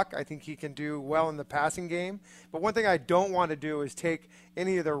block. I think he can do well in the passing game. But one thing I don't want to do is take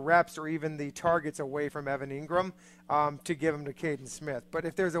any of the reps or even the targets away from Evan Ingram to give them to Caden Smith. But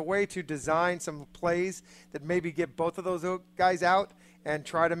if there's a way to design some plays that maybe get both of those guys out and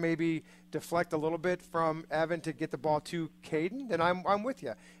try to maybe deflect a little bit from Evan to get the ball to Caden, then I'm with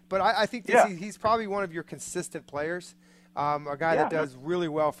you. But I think he's probably one of your consistent players. A guy that does really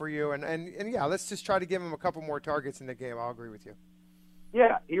well for you. And let's just try to give him a couple more targets in the game. I'll agree with you.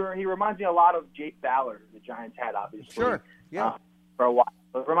 Yeah, he reminds me a lot of Jake Fowler, the Giants had, obviously. Sure, yeah. For a while.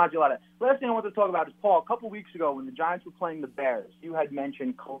 But it reminds me a lot of that. Last thing I want to talk about is, Paul, a couple weeks ago when the Giants were playing the Bears, you had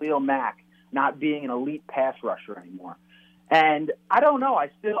mentioned Khalil Mack not being an elite pass rusher anymore. And I don't know.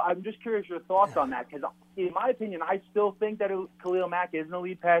 I'm just curious your thoughts on that, because in my opinion, I still think that Khalil Mack is an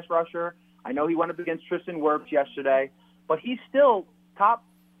elite pass rusher. I know he went up against Tristan Wirfs yesterday. But he's still top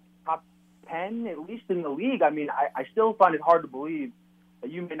 10, at least in the league. I mean, I still find it hard to believe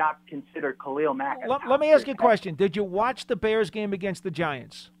that you may not consider Khalil Mack. Let me ask you a question. Did you watch the Bears game against the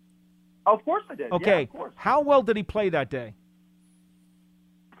Giants? Of course I did. Okay. Yeah, of course. How well did he play that day?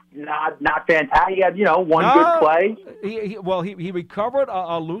 Not fantastic. He had, one good play. He recovered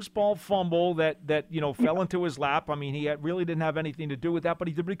a loose ball fumble that fell into his lap. I mean, he really didn't have anything to do with that, but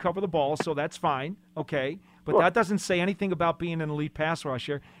he did recover the ball, so that's fine. Okay. But that doesn't say anything about being an elite pass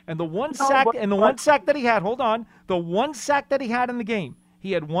rusher. And the one sack that he had, hold on, the one sack that he had in the game,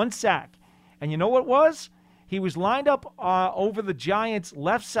 he had one sack. And you know what it was? He was lined up over the Giants'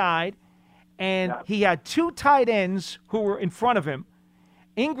 left side, and he had 2 tight ends who were in front of him.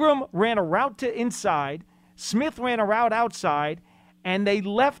 Ingram ran a route to inside, Smith ran a route outside, and they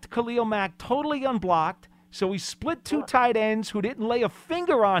left Khalil Mack totally unblocked. So he split 2 tight ends who didn't lay a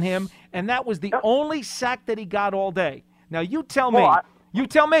finger on him, and that was the only sack that he got all day. Now you tell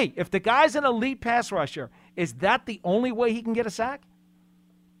me, if the guy's an elite pass rusher, is that the only way he can get a sack?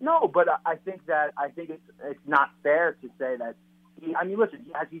 No, but I think it's not fair to say that. Listen,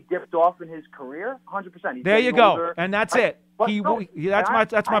 has he dipped off in his career? 100%. There you go, and that's it.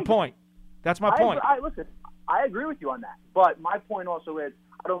 That's my point. That's my point. Listen, I agree with you on that. But my point also is,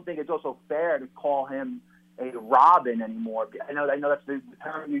 I don't think it's also fair to call him a Robin anymore. I know that's the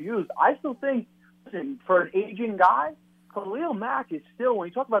term you use. I still think, listen, for an aging guy, Khalil Mack is still, when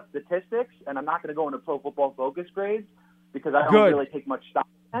you talk about statistics, and I'm not going to go into Pro Football Focus grades because I don't really take much stock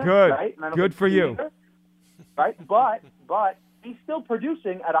in that. Good. Right? Good for you. Either, right? But he's still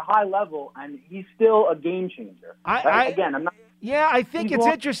producing at a high level, and he's still a game changer. I'm not. Yeah, I think it's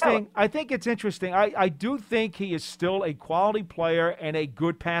interesting. I do think he is still a quality player and a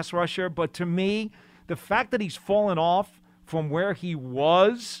good pass rusher, but to me, the fact that he's fallen off from where he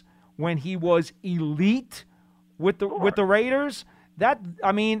was when he was elite with the Raiders,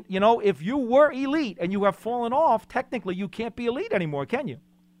 if you were elite and you have fallen off, technically you can't be elite anymore, can you?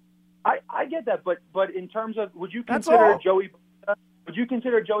 I get that, but in terms of, would you consider Joey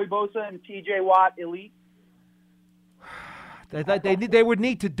Bosa and T.J. Watt elite? They would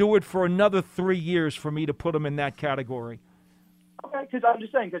need to do it for another 3 years for me to put him in that category. Okay, because I'm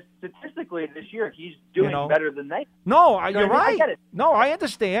just saying, because statistically this year he's doing better than they. No, you're right. I get it. No, I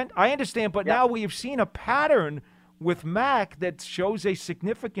understand. But now we have seen a pattern with Mac that shows a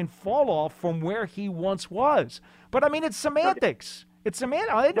significant fall off from where he once was. But I mean, it's semantics. It's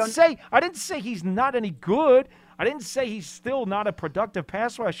semantics. I didn't say he's not any good. I didn't say he's still not a productive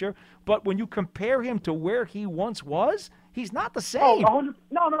pass rusher. But when you compare him to where he once was, he's not the same. No.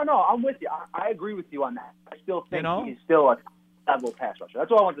 I'm with you. I agree with you on that. I still think he's still a level pass rusher.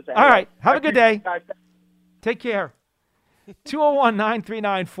 That's all I want to say. All right. Have a good day. Take care.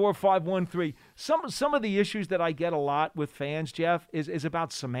 201-939-4513. Some of the issues that I get a lot with fans, Jeff, is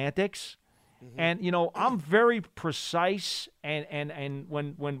about semantics. Mm-hmm. And, I'm very precise, and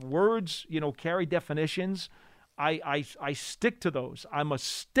when words, carry definitions, I stick to those. I'm a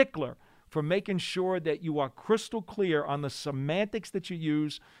stickler for making sure that you are crystal clear on the semantics that you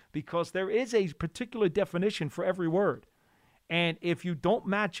use, because there is a particular definition for every word. And if you don't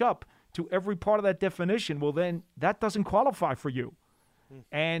match up to every part of that definition, well, then that doesn't qualify for you.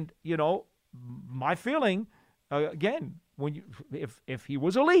 And, my feeling, again, if he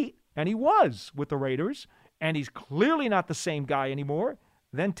was elite, and he was with the Raiders, and he's clearly not the same guy anymore,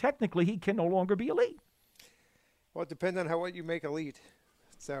 then technically he can no longer be elite. Well, it depends on what you make elite.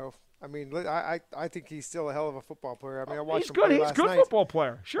 So, I mean, I think he's still a hell of a football player. I mean, I watched him play last night. He's a good football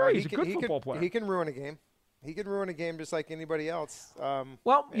player. Sure, he's a good football player. He can ruin a game. He can ruin a game just like anybody else.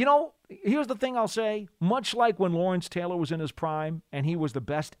 Here's the thing I'll say. Much like when Lawrence Taylor was in his prime and he was the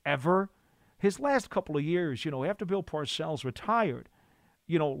best ever, his last couple of years, after Bill Parcells retired,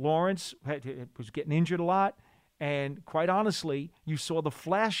 Lawrence was getting injured a lot. And quite honestly, you saw the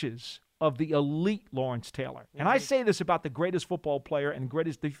flashes of the elite Lawrence Taylor. And I say this about the greatest football player and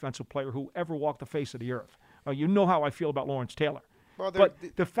greatest defensive player who ever walked the face of the earth. You know how I feel about Lawrence Taylor. Well, but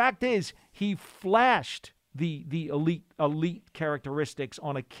the fact is, he flashed the elite characteristics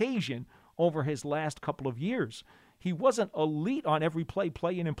on occasion over his last couple of years. He wasn't elite on every play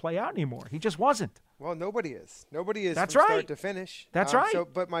in and play out anymore. He just wasn't. Well, nobody is. Nobody is That's from right. start to finish. That's right.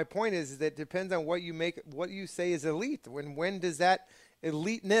 But my point is that it depends on what you say is elite. When does that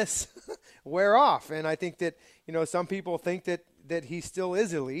eliteness wear off? And I think that, some people think that he still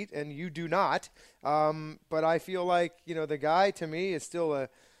is elite and you do not. But I feel like, the guy to me is still a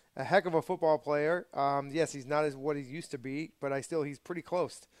heck of a football player. Yes, he's not as what he used to be, but he's pretty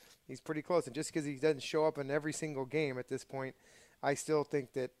close. He's pretty close. And just because he doesn't show up in every single game at this point, I still think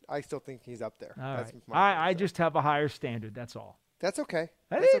he's up there. All right. I just have a higher standard. That's all. That's okay.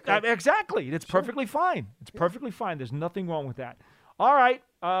 Exactly. It's perfectly fine. It's perfectly fine. There's nothing wrong with that. All right.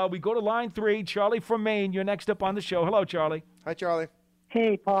 We go to line 3. Charlie from Maine. You're next up on the show. Hello, Charlie. Hi, Charlie.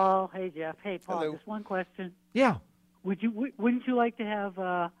 Hey, Paul. Hey, Jeff. Hey, Paul. Hello. Just one question. Yeah. Wouldn't you like to have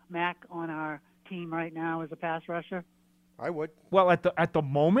Mac on our team right now as a pass rusher? I would. Well, at the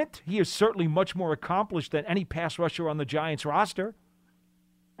moment, he is certainly much more accomplished than any pass rusher on the Giants roster.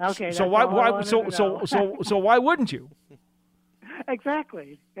 Okay. So why wouldn't you?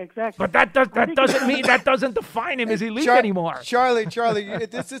 Exactly. But that doesn't mean that doesn't define him as elite anymore. Charlie,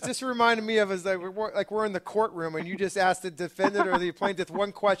 this reminded me of as we're in the courtroom and you just asked the defendant or the plaintiff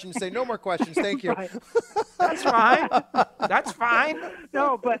one question, say no more questions, thank you. Right. That's fine. That's fine.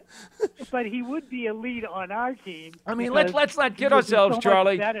 No, but he would be elite on our team. I mean, let's not kid ourselves,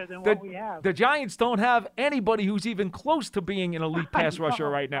 Charlie. Better than what we have. The Giants don't have anybody who's even close to being an elite pass rusher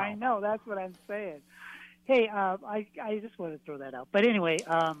right now. I know. That's what I'm saying. Hey, I just wanted to throw that out. But anyway,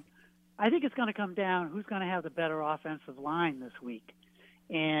 I think it's going to come down who's going to have the better offensive line this week.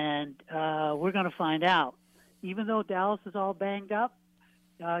 And we're going to find out. Even though Dallas is all banged up,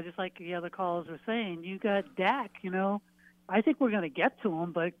 just like the other callers were saying, you got Dak, I think we're going to get to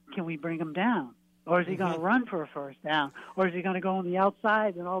him, but can we bring him down? Or is he going to run for a first down? Or is he going to go on the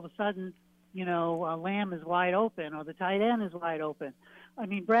outside and all of a sudden, Lamb is wide open or the tight end is wide open? I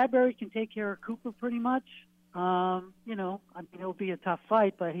mean, Bradbury can take care of Cooper pretty much. It'll be a tough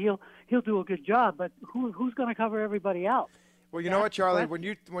fight, but he'll do a good job. But who's going to cover everybody else? Well, you know what, Charlie?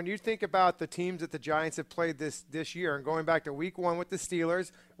 When you think about the teams that the Giants have played this year, and going back to Week 1 with the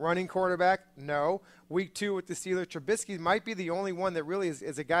Steelers, running quarterback, no. Week 2 with the Steelers, Trubisky might be the only one that really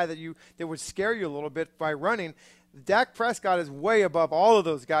is a guy that would scare you a little bit by running. Dak Prescott is way above all of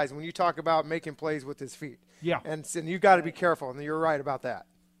those guys when you talk about making plays with his feet. Yeah. And you got to be careful, and you're right about that.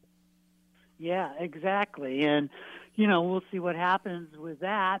 Yeah, exactly. And, we'll see what happens with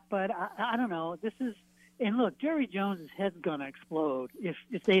that. But I don't know. And look, Jerry Jones' head's going to explode if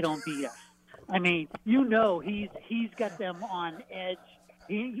they don't beat us. I mean, he's got them on edge.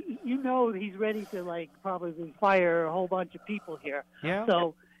 he's ready to like probably fire a whole bunch of people here. Yeah.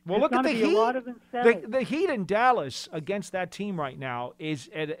 So well, look at the Heat. A lot of incentives. The Heat in Dallas against that team right now is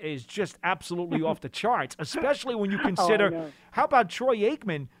just absolutely off the charts, especially when you consider how about Troy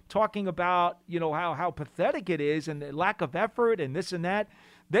Aikman talking about how pathetic it is and the lack of effort and this and that.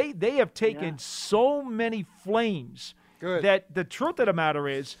 They have taken so many flames that the truth of the matter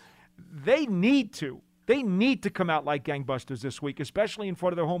is they need to come out like gangbusters this week, especially in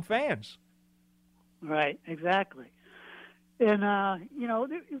front of their home fans. Right, exactly. And,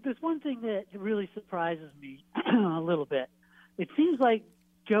 there's one thing that really surprises me a little bit. It seems like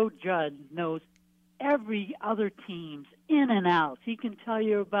Joe Judge knows every other team's in and out. He can tell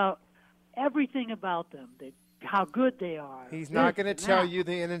you about everything about them, how good they are. He's not going to tell you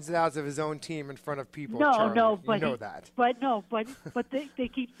the ins and outs of his own team in front of people, No, Charlie. no, but you know that. But they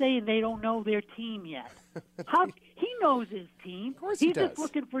keep saying they don't know their team yet. He knows his team. Of course He's he does. just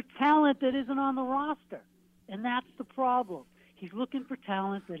looking for talent that isn't on the roster, and that's the problem. He's looking for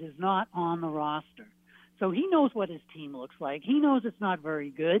talent that is not on the roster. So he knows what his team looks like. He knows it's not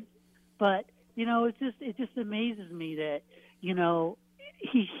very good, but it just amazes me that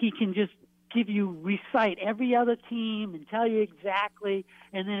he can just recite every other team and tell you exactly,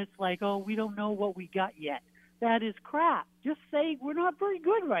 and then it's like, oh, we don't know what we got yet. That is crap. Just say we're not very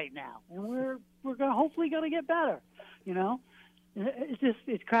good right now, and we're hopefully going to get better.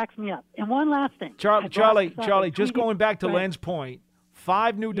 It cracks me up. And one last thing, Charlie, just going back to Len's point,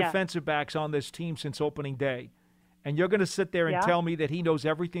 5 new defensive backs on this team since opening day, and you're going to sit there and tell me that he knows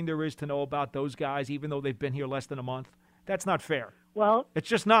everything there is to know about those guys, even though they've been here less than a month. That's not fair. Well, it's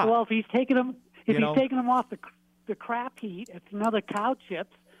just not. Well, if he's taking them, taking them off the crap heat, it's another cow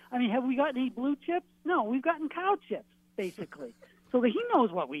chips. I mean, have we gotten any blue chips? No, we've gotten cow chips basically. So that he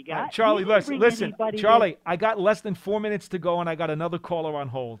knows what we got. Charlie, listen, Charlie, I got less than 4 minutes to go, and I got another caller on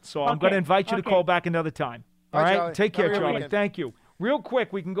hold. So I'm going to invite you to call back another time. All right? Charlie. Take care, Charlie. Weekend. Thank you. Real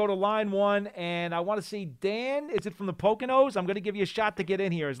quick, we can go to line 1, and I want to see Dan. Is it from the Poconos? I'm going to give you a shot to get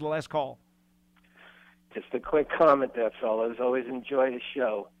in here as the last call. Just a quick comment there, fellas. Always enjoy the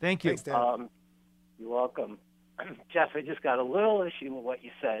show. Thank you. Thanks, Dan. You're welcome. Jeff, I just got a little issue with what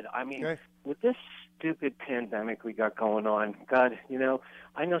you said. I mean, with this stupid pandemic we got going on, God,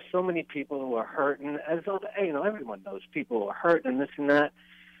 I know so many people who are hurting, as though, everyone knows people who are hurting, this and that.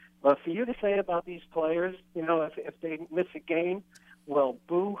 But for you to say about these players, if they miss a game, well,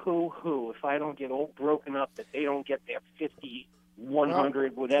 boo-hoo-hoo if I don't get all broken up that they don't get their 50,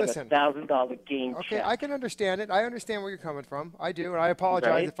 100, whatever, $1,000 game check. Okay, I can understand it. I understand where you're coming from. I do, and I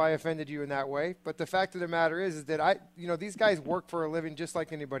apologize if I offended you in that way. But the fact of the matter is that these guys work for a living just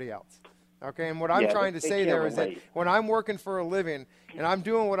like anybody else. Okay, and what I'm trying to say there is that when I'm working for a living and I'm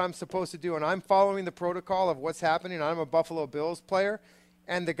doing what I'm supposed to do and I'm following the protocol of what's happening, I'm a Buffalo Bills player,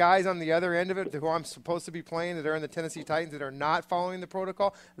 and the guys on the other end of it who I'm supposed to be playing that are in the Tennessee Titans that are not following the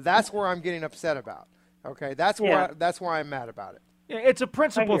protocol, that's where I'm getting upset about. Okay, that's why I'm mad about it. It's a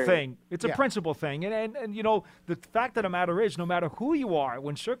principle thing. It's a principle thing. And the fact of the matter is, no matter who you are,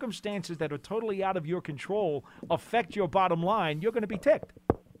 when circumstances that are totally out of your control affect your bottom line, you're going to be ticked.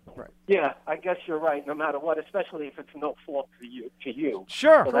 Right. Yeah, I guess you're right, no matter what, especially if it's no fault to you.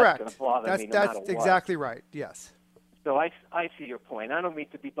 Sure. So correct. That's going to bother me no that's matter what. exactly right, yes. So I see your point. I don't mean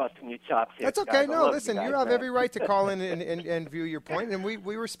to be busting your chops here. That's okay. No, listen, you have every right to call in and view your point, and we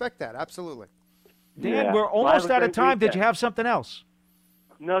respect that, absolutely. Dan, we're almost out of time. Did you have something else?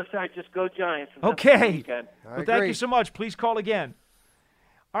 No, sir. Just go Giants. Okay. Well, thank you so much. Please call again.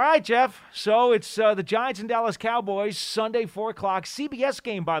 All right, Jeff. So it's the Giants and Dallas Cowboys, Sunday, 4 o'clock. CBS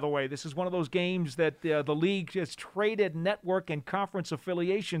game, by the way. This is one of those games that the league has traded network and conference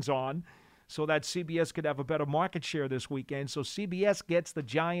affiliations on so that CBS could have a better market share this weekend. So CBS gets the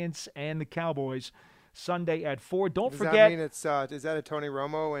Giants and the Cowboys Sunday at 4. Don't forget. Does that mean it's is that a Tony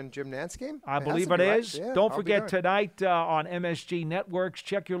Romo and Jim Nantz game? I believe it is. Yeah, Don't forget tonight on MSG Networks.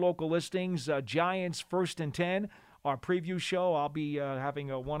 Check your local listings. Giants 1st and 10. Our preview show. I'll be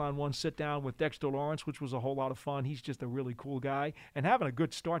having a one-on-one sit-down with Dexter Lawrence, which was a whole lot of fun. He's just a really cool guy and having a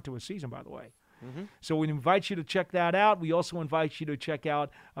good start to his season, by the way. Mm-hmm. So we invite you to check that out. We also invite you to check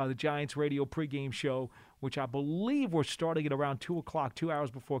out the Giants radio pregame show, which I believe we're starting at around 2 o'clock, 2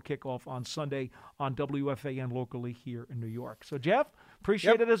 hours before kickoff on Sunday on WFAN locally here in New York. So, Jeff,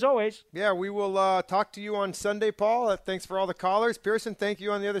 appreciate it as always. Yeah, we will talk to you on Sunday, Paul. Thanks for all the callers. Pearson, thank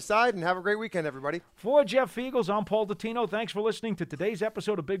you on the other side, and have a great weekend, everybody. For Jeff Feagles, I'm Paul Dottino. Thanks for listening to today's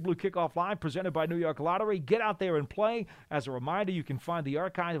episode of Big Blue Kickoff Live, presented by New York Lottery. Get out there and play. As a reminder, you can find the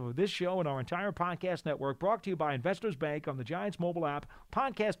archive of this show and our entire podcast network brought to you by Investors Bank on the Giants mobile app,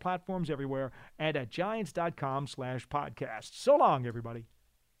 podcast platforms everywhere, and at giants.com/podcast. So long, everybody.